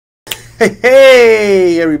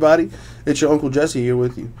Hey, everybody. It's your Uncle Jesse here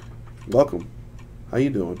with you. Welcome. How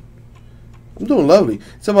you doing? I'm doing lovely.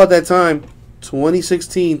 It's about that time.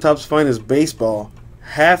 2016 Topps Finest Baseball.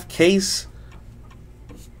 Half case.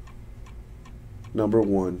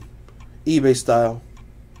 #1. eBay style.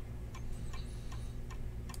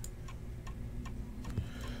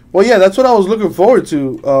 Well, yeah, that's what I was looking forward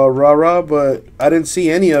to, rah-rah, but I didn't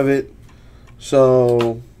see any of it.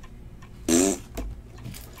 So...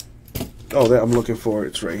 Oh, there, I'm looking for it.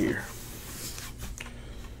 It's right here.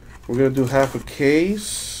 We're going to do half a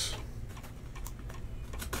case.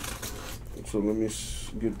 So let me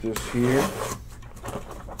get this here.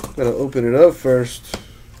 Got to open it up first.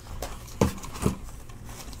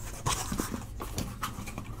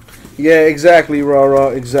 Yeah, exactly,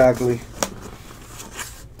 rah-rah, exactly.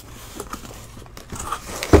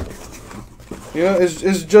 Yeah,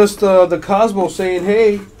 it's just the Cosmos saying,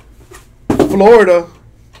 hey, Florida,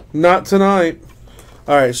 not tonight.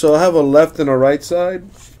 All right, so I have a left and a right side.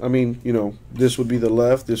 I mean, you know, this would be the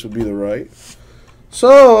left, this would be the right.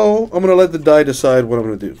 So I'm going to let the die decide what I'm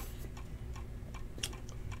going to do.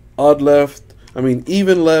 Odd left, I mean,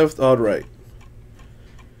 even left, odd right.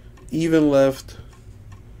 Even left,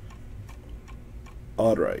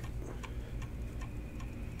 odd right.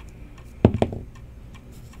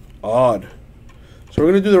 Odd. So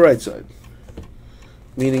we're going to do the right side.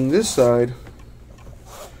 Meaning this side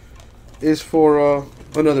is for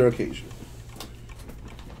another occasion.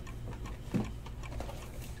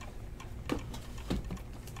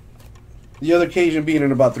 The other occasion being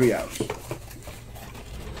in about 3 hours.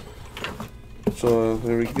 So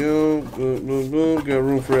there we go. Boom, boom, boom. Got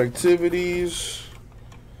room for activities.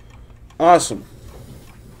 Awesome.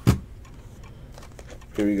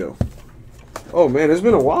 Here we go. Oh man, it's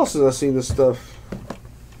been a while since I've seen this stuff.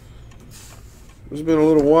 It's been a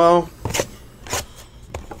little while.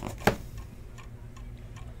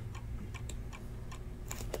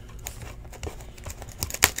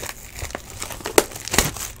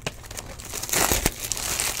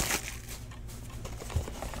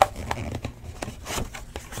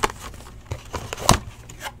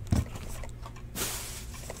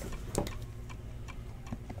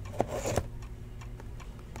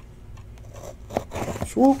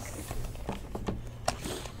 Swoop.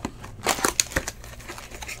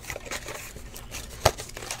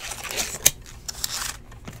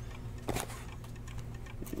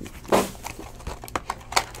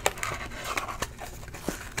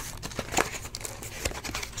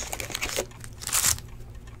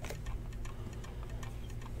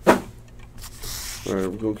 All right,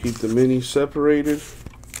 we're going to keep the minis separated.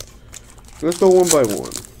 Let's go one by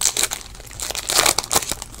one.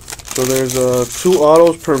 So there's 2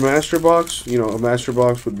 autos per master box. You know, a master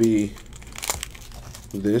box would be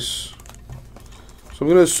this. So I'm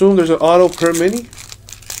going to assume there's an auto per mini.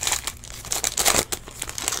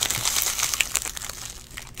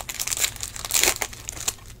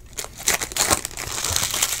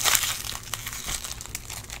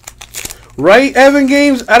 Right, Evan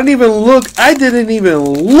Games? I didn't even look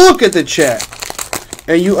at the chat.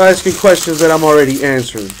 And you asking questions that I'm already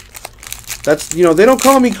answering. That's, you know, they don't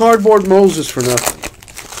call me Cardboard Moses for nothing.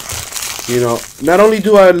 You know, not only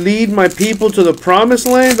do I lead my people to the promised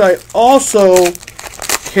land, I also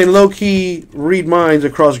can low-key read minds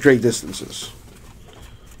across great distances.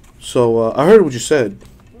 So, I heard what you said,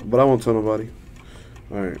 but I won't tell nobody.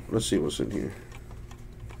 Alright, let's see what's in here.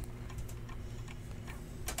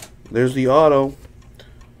 There's the auto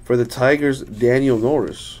for the Tigers, Daniel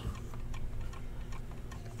Norris.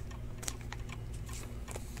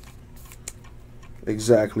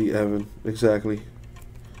 Exactly, Evan. Exactly.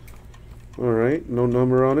 Alright, no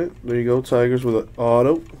number on it. There you go, Tigers with an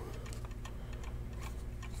auto.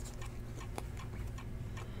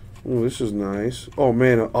 Oh, this is nice. Oh,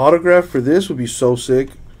 man, an autograph for this would be so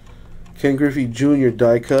sick. Ken Griffey Jr.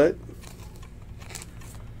 die cut.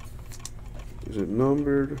 Is it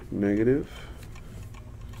numbered? Negative.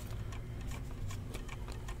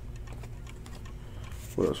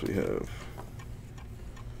 What else we have?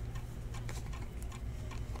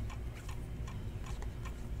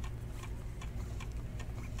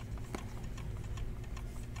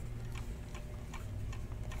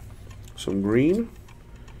 Some green.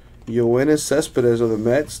 Yoenis Cespedes of the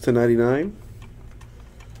Mets to 99.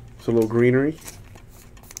 It's a little greenery.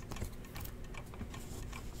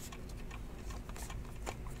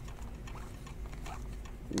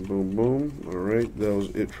 Boom, boom. All right, that was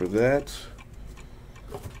it for that.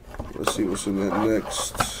 Let's see what's in that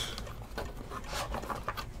next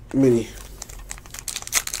mini.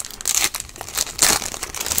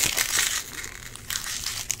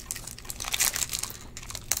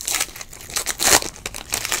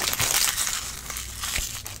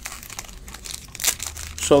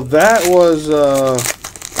 So that was a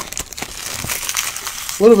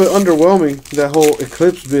little bit underwhelming, that whole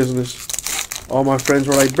Eclipse business. All my friends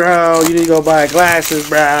were like, bro, you need to go buy glasses,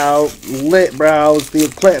 bro. Lit, bro. It's the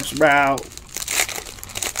Eclipse, bro.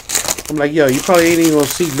 I'm like, yo, you probably ain't even gonna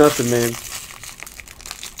see nothing, man.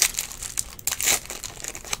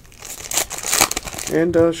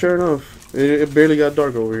 And sure enough, it barely got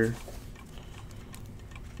dark over here.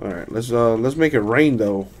 All right, let's make it rain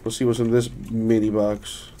though. Let's see what's in this mini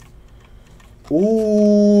box.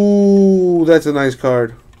 Ooh, that's a nice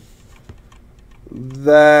card.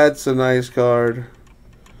 That's a nice card.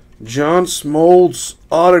 John Smoltz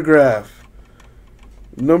autograph,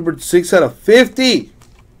 numbered 6 out of 50.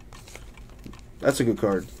 That's a good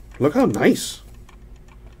card. Look how nice.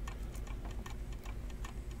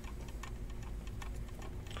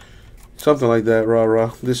 Something like that, rah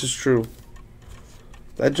rah. This is true.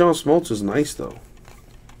 That John Smoltz is nice though.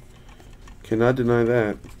 Cannot deny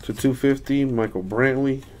that. To 250, Michael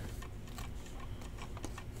Brantley.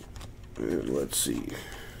 And let's see.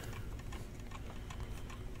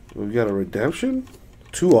 We've got a redemption.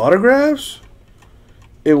 2 autographs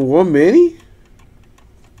in 1 mini.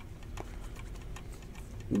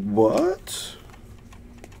 What?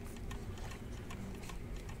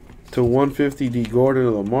 To 150, D. Gordon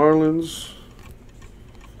of the Marlins.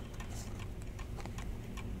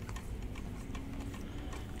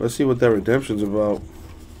 Let's see what that redemption's about.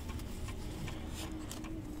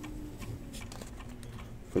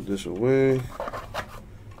 Put this away.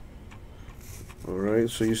 Alright,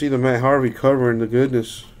 so you see the Matt Harvey covering the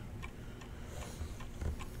goodness.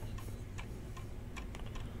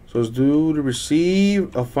 So it's due to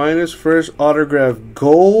receive a finest first autograph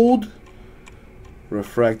gold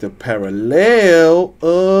refractive parallel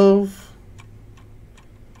of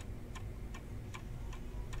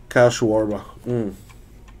Kyle Schwarber.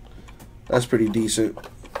 That's pretty decent.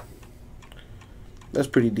 That's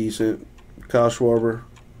pretty decent. Kyle Schwarber,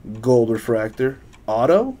 gold refractor,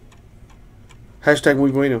 auto. Hashtag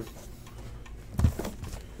muy bueno.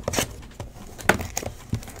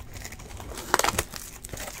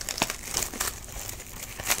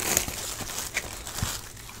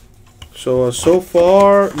 So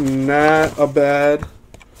far, not a bad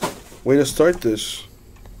way to start this.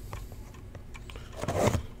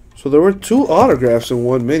 So there were 2 autographs in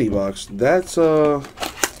 1 mini box. That's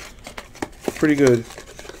pretty good.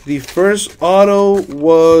 The first auto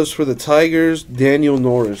was for the Tigers, Daniel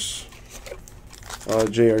Norris,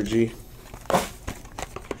 JRG.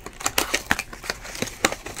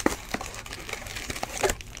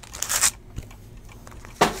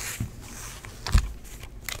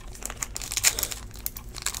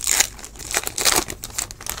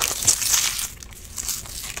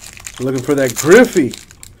 Looking for that Griffey.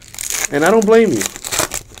 And I don't blame you.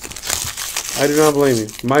 I do not blame you.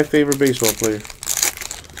 My favorite baseball player.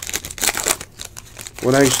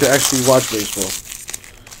 When I used to actually watch baseball.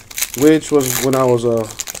 Which was when I was a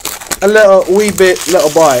wee bit little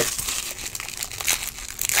boy.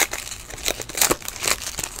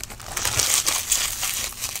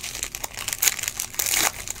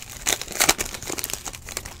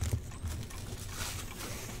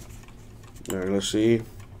 Alright, let's see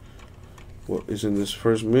what is in this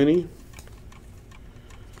first mini.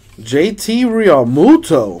 JT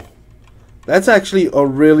Realmuto. That's actually a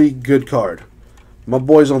really good card. My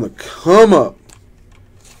boy's on the come up.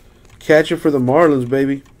 Catcher for the Marlins,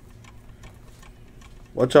 baby.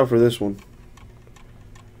 Watch out for this one.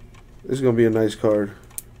 This is going to be a nice card.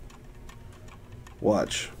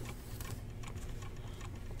 Watch.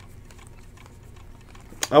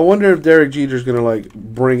 I wonder if Derek Jeter's going to like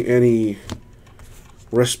bring any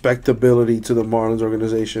respectability to the Marlins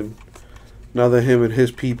organization now that him and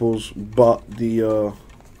his peoples bought the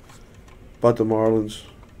Marlins.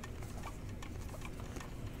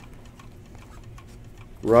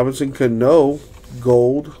 Robinson Cano,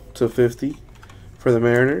 gold to 50 for the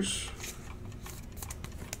Mariners.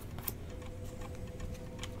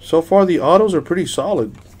 So far, the autos are pretty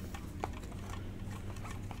solid.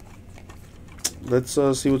 Let's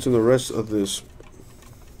see what's in the rest of this.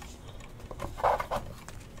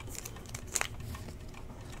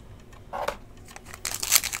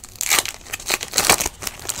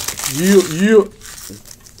 Yeah.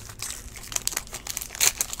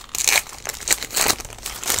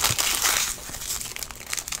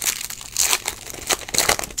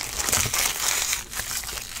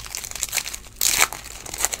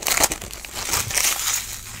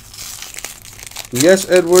 Yes,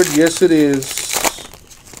 Edward. Yes, it is.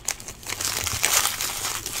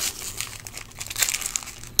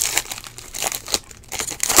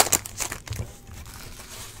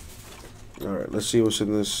 Alright, let's see what's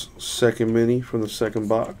in this second mini from the second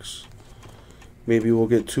box. Maybe we'll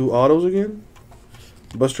get 2 autos again.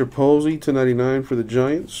 Buster Posey to 99 for the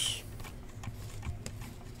Giants.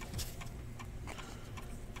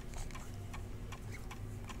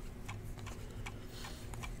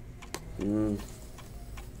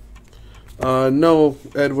 No,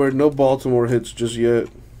 Edward, no Baltimore hits just yet.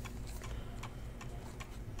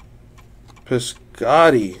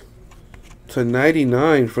 Piscotty to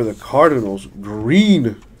 99 for the Cardinals.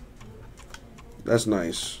 Green. That's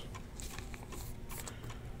nice.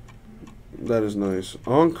 That is nice.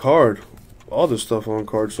 On card. All this stuff on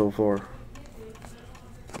card so far.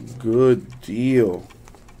 Good deal.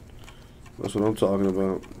 That's what I'm talking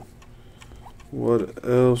about. What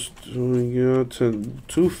else do we got?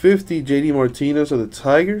 250 JD Martinez of the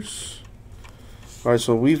Tigers. Alright,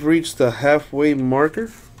 so we've reached the halfway marker.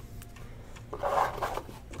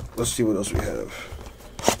 Let's see what else we have.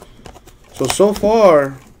 So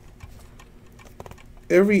far,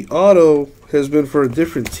 every auto has been for a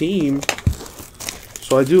different team.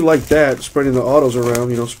 So I do like that, spreading the autos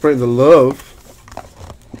around, you know, spreading the love.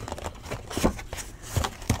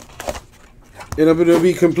 And I'm going to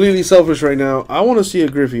be completely selfish right now. I want to see a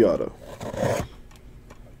Griffey auto.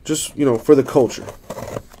 Just, you know, for the culture.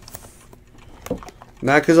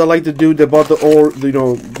 Not because I like the dude that bought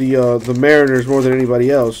the Mariners more than anybody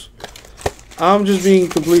else. I'm just being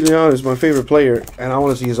completely honest. My favorite player, and I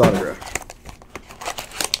want to see his autograph.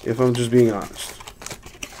 If I'm just being honest.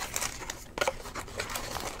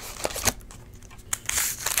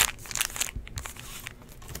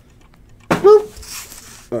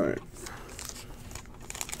 Boop. All right.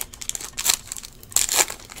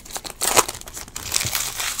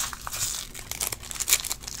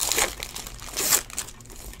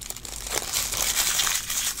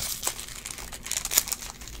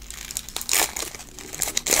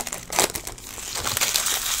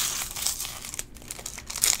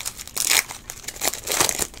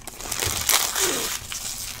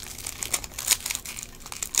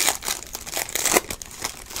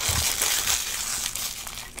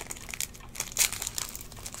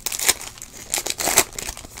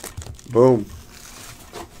 Boom.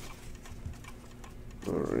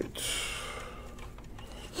 All right.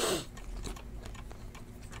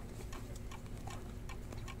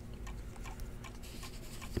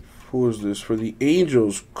 Who is this? For the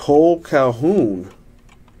Angels, Cole Calhoun.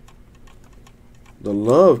 The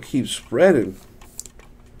love keeps spreading.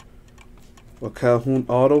 A Calhoun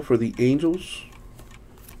auto for the Angels.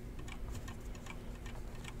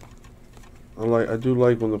 I do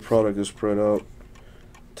like when the product is spread out.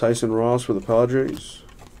 Tyson Ross for the Padres.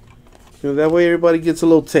 You know, that way everybody gets a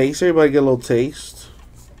little taste. Everybody get a little taste.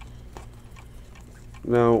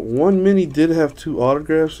 Now, one mini did have 2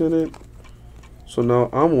 autographs in it. So now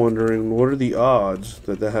I'm wondering, what are the odds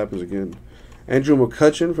that that happens again? Andrew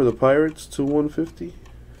McCutchen for the Pirates to 150.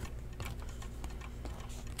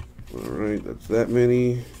 Alright, that's that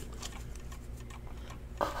many.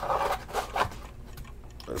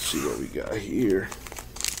 Let's see what we got here.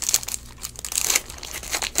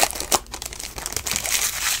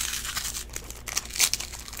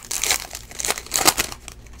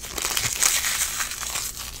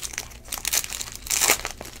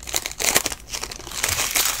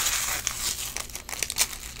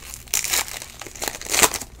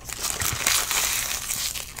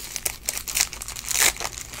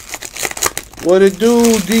 What it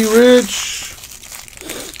do, D-Rich?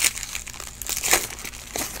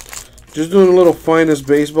 Just doing a little finest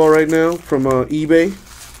baseball right now from eBay.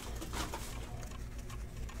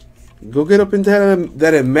 Go get up into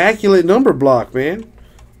that immaculate number block, man.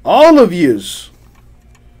 All of yous.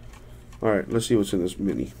 Alright, let's see what's in this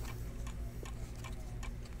mini.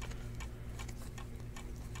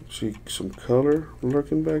 See some color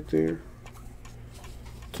lurking back there.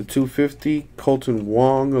 To 250, Colton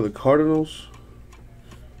Wong of the Cardinals.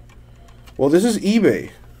 Well, this is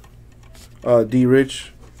eBay,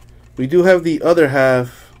 D-Rich. We do have the other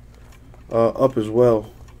half up as well.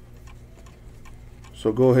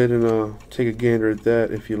 So go ahead and take a gander at that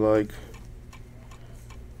if you like.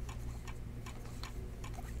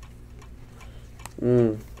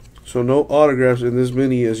 So no autographs in this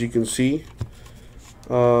mini, as you can see.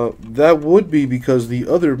 That would be because the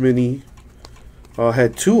other mini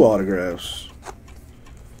had 2 autographs.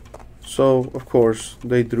 So, of course,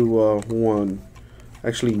 they threw 1.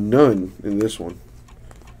 Actually, none in this one.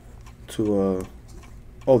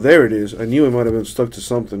 Oh, there it is. I knew it might have been stuck to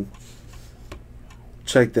something.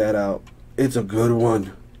 Check that out. It's a good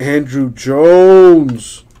one. Andrew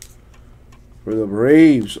Jones for the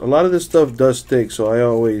Braves. A lot of this stuff does stick, so I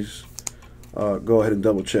always go ahead and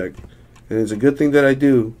double check. And it's a good thing that I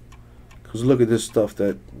do, because look at this stuff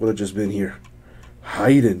that would have just been here.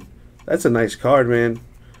 Hiding. That's a nice card, man.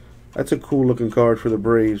 That's a cool looking card for the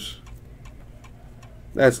Braves.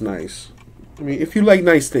 That's nice. I mean, if you like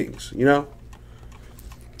nice things, you know.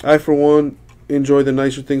 I, for one, enjoy the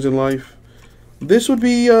nicer things in life. This would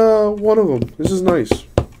be one of them. This is nice.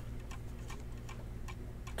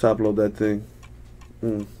 Top load that thing.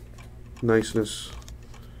 Niceness.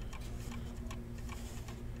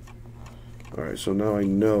 Alright, so now I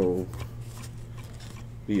know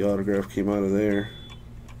the autograph came out of there.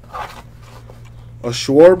 A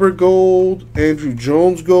Schwarber gold, Andrew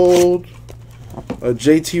Jones gold, a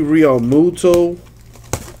JT Realmuto,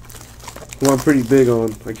 who I'm pretty big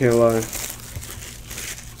on, I can't lie.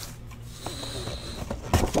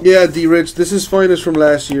 Yeah, D-Rich, this is Finest from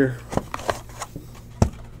last year.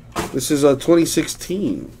 This is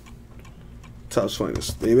 2016. Topps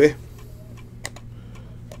Finest, baby.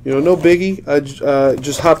 You know, no biggie. I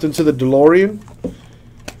just hopped into the DeLorean,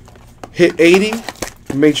 hit 80,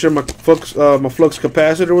 made sure my flux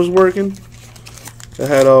capacitor was working. I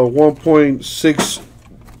had a 1.6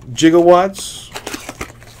 gigawatts,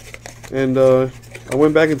 and I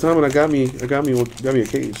went back in time and I got me a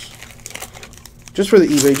case, just for the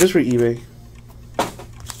eBay, just for eBay.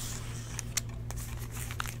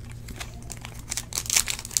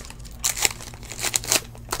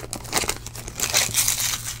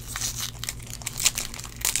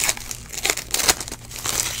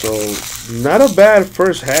 So, not a bad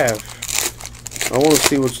first half. I want to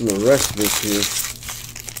see what's in the rest of this here.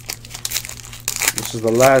 This is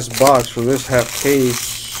the last box from this half case.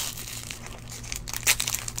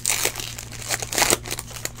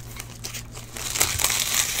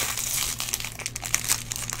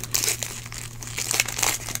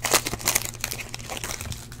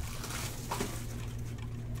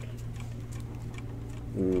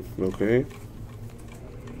 Okay.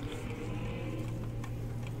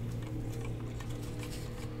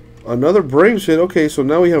 Another Braves hit. Okay, so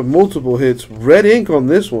now we have multiple hits. Red ink on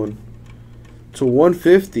this one. To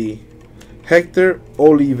 150. Hector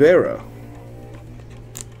Oliveira.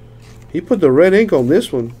 He put the red ink on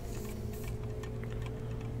this one.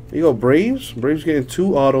 There you go, Braves. Braves getting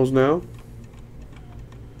 2 autos now.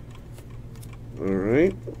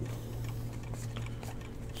 Alright.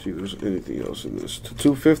 See if there's anything else in this. To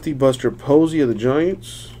 250, Buster Posey of the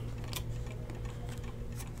Giants.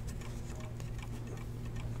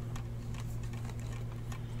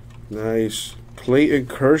 Nice. Clayton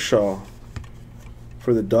Kershaw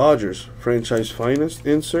for the Dodgers. Franchise Finest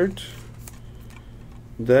insert.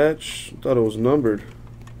 That thought it was numbered.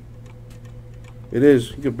 It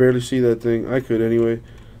is. You could barely see that thing. I could anyway.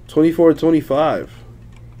 24/25.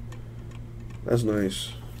 That's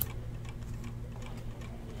nice.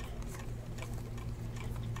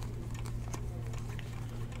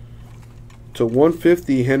 To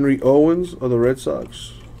 150, Henry Owens of the Red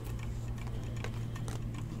Sox.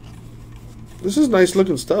 This is nice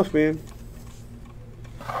looking stuff, man.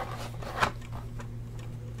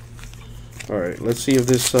 Alright, let's see if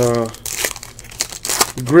this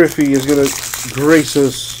Griffey is going to grace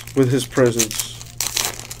us with his presence.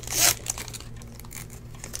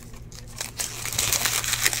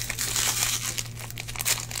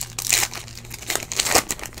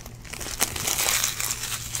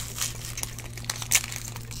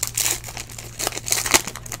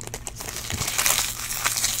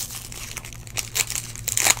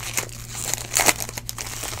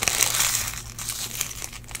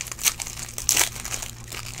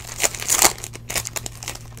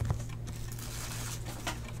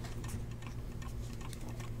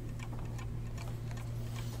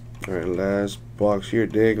 Alright, last box here.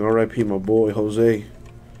 Dang, R.I.P. my boy, Jose.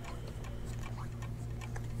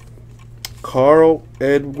 Carl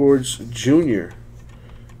Edwards Jr.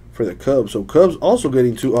 for the Cubs. So Cubs also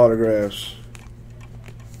getting 2 autographs.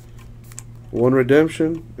 One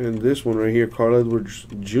redemption, and this one right here, Carl Edwards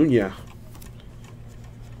Jr.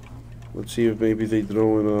 Let's see if maybe they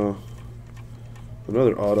throw in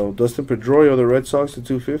another auto. Dustin Pedroia of the Red Sox to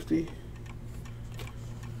 250.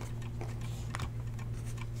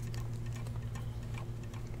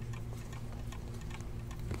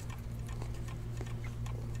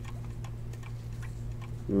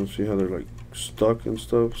 Let's see how they're like stuck and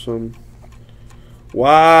stuff. Some.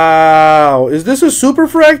 Wow, is this a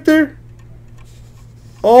superfractor?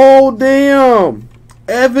 Oh damn,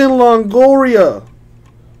 Evan Longoria,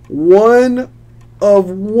 1 of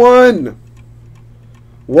 1.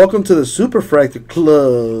 Welcome to the Superfractor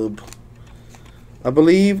Club. I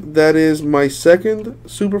believe that is my second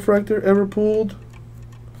Superfractor ever pulled.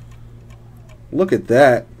 Look at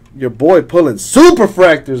that, your boy pulling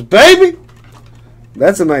Superfractors, baby.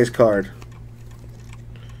 That's a nice card.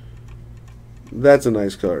 That's a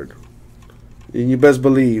nice card. And you best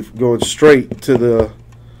believe going straight to the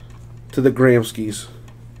Gramskys.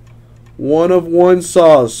 1 of 1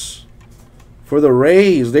 sauce for the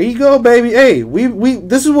Rays. There you go, baby. Hey, we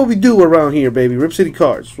this is what we do around here, baby. Rip City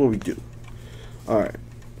Cards. That's what we do. Alright.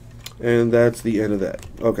 And that's the end of that.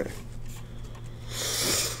 Okay.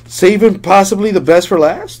 Saving possibly the best for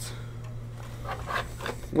last? I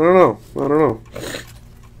don't know. I don't know.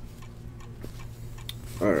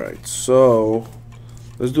 Alright, so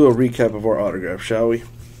let's do a recap of our autograph, shall we?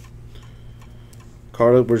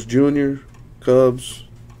 Carl Edwards Jr., Cubs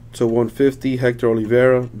to 150, Hector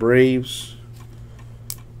Olivera, Braves.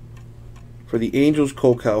 For the Angels,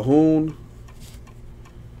 Cole Calhoun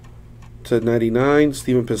to 99,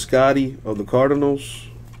 Stephen Piscotty of the Cardinals.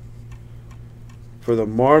 For the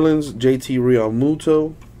Marlins, JT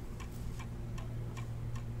Realmuto.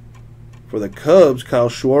 For the Cubs, Kyle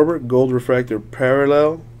Schwarber, Gold Refractor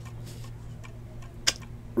Parallel.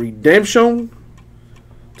 Redemption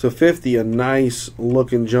to 50, a nice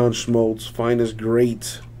looking John Schmaltz, finest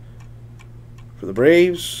great. For the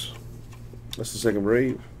Braves, that's the second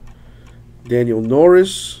Brave. Daniel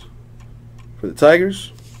Norris for the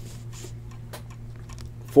Tigers.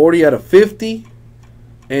 40 out of 50,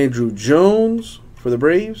 Andrew Jones for the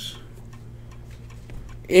Braves.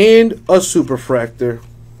 And a Superfractor,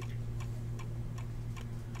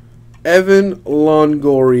 Evan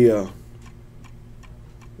Longoria.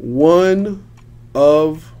 1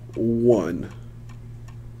 of 1.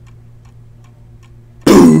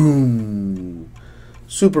 Boom!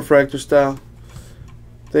 Superfractor style.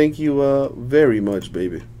 Thank you very much,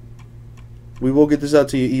 baby. We will get this out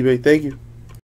to you, eBay. Thank you.